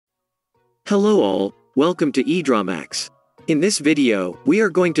Hello all, welcome to EdrawMax. In this video, we are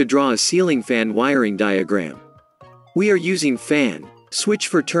going to draw a ceiling fan wiring diagram. We are using fan, switch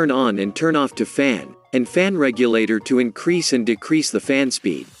for turn on and turn off to fan, and fan regulator to increase and decrease the fan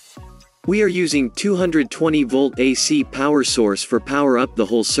speed. We are using 220 volt AC power source for power up the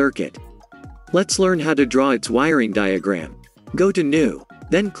whole circuit. Let's learn how to draw its wiring diagram. Go to New,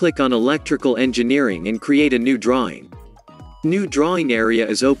 then click on Electrical Engineering and create a new drawing. New drawing area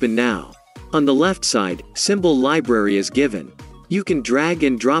is open now. On the left side, symbol library is given. You can drag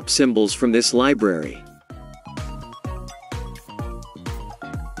and drop symbols from this library.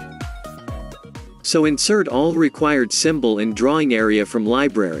 So insert all required symbol in drawing area from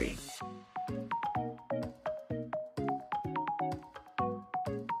library.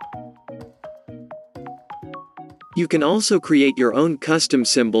 You can also create your own custom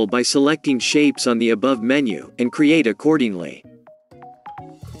symbol by selecting shapes on the above menu, and create accordingly.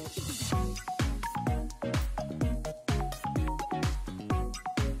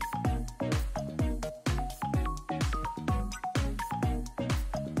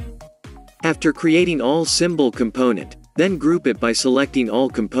 After creating all symbol component, then group it by selecting all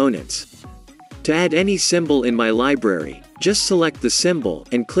components. To add any symbol in my library, just select the symbol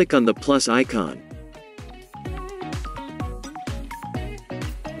and click on the plus icon.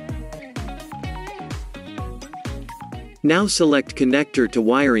 Now select connector to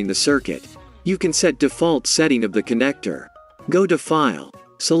wiring the circuit. You can set default setting of the connector. Go to File,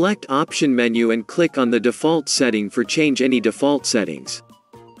 select Option menu and click on the default setting for change any default settings.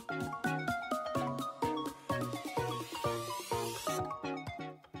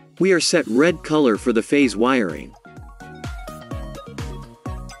 We are set red color for the phase wiring.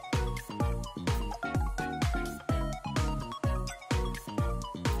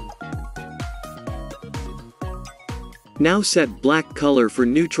 Now set black color for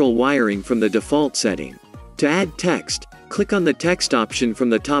neutral wiring from the default setting. To add text, click on the text option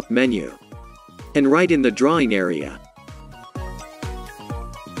from the top menu. And write in the drawing area.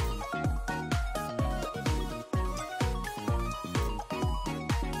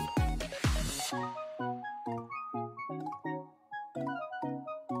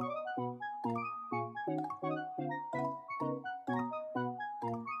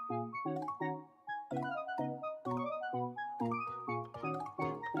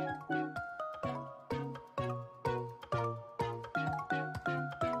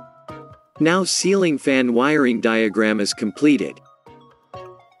 Now ceiling fan wiring diagram is completed.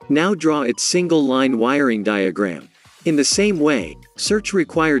 Now draw its single line wiring diagram. In the same way, search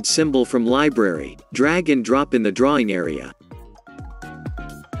required symbol from library, drag and drop in the drawing area.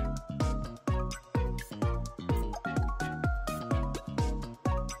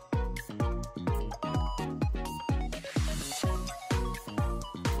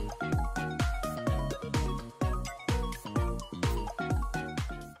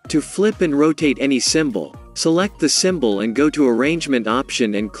 To flip and rotate any symbol, select the symbol and go to Arrangement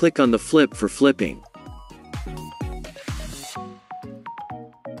option and click on the flip for flipping.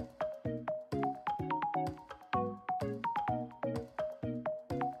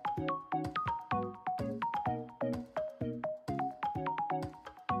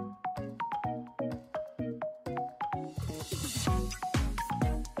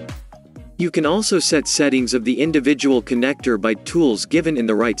 You can also set settings of the individual connector by tools given in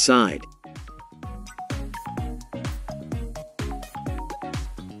the right side.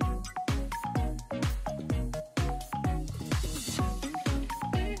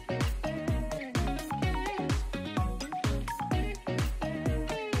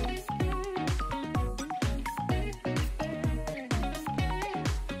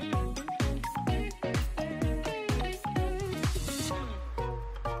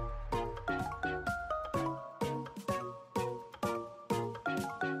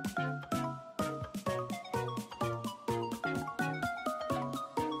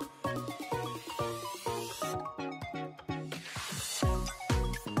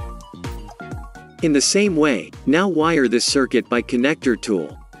 In the same way, now wire this circuit by connector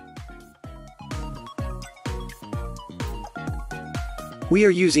tool. We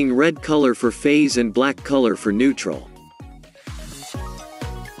are using red color for phase and black color for neutral.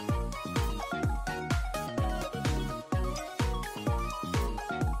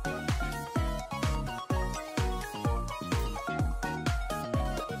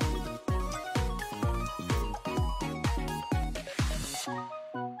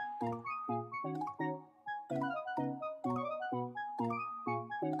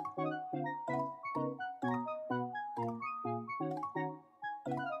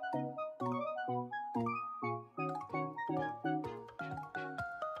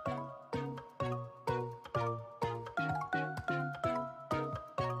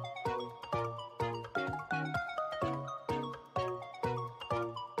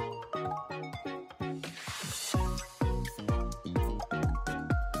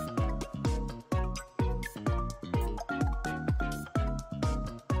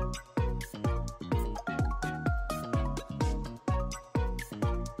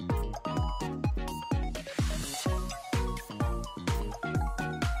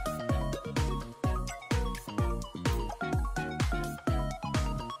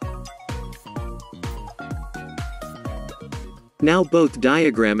 Now both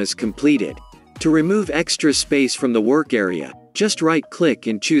diagram is completed. To remove extra space from the work area, just right-click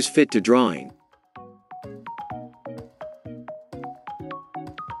and choose Fit to Drawing.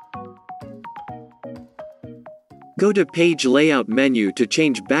 Go to Page Layout menu to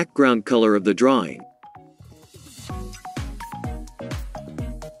change background color of the drawing.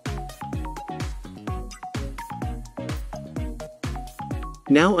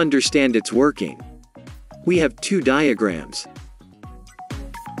 Now understand its working. We have two diagrams.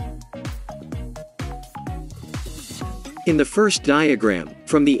 In the first diagram,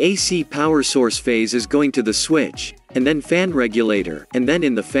 from the AC power source phase is going to the switch, and then fan regulator, and then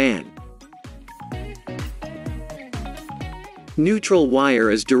in the fan. Neutral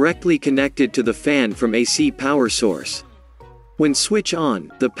wire is directly connected to the fan from AC power source. When switch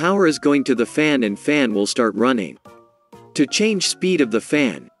on, the power is going to the fan and fan will start running. To change speed of the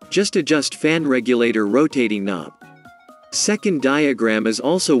fan, just adjust fan regulator rotating knob. Second diagram is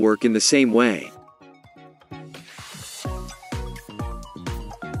also work in the same way.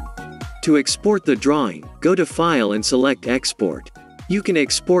 To export the drawing, go to File and select Export. You can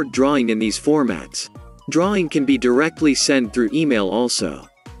export drawing in these formats. Drawing can be directly sent through email also.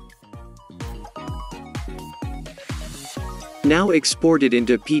 Now export it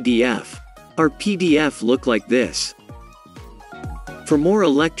into PDF. Our PDF look like this. For more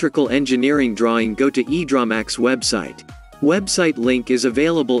electrical engineering drawing, go to EdrawMax website. Website link is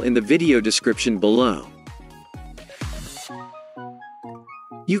available in the video description below.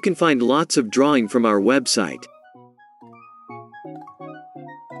 You can find lots of drawing from our website.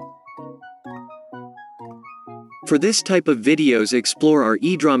 For this type of videos, explore our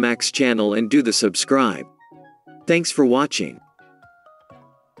EdrawMax channel and do the subscribe. Thanks for watching.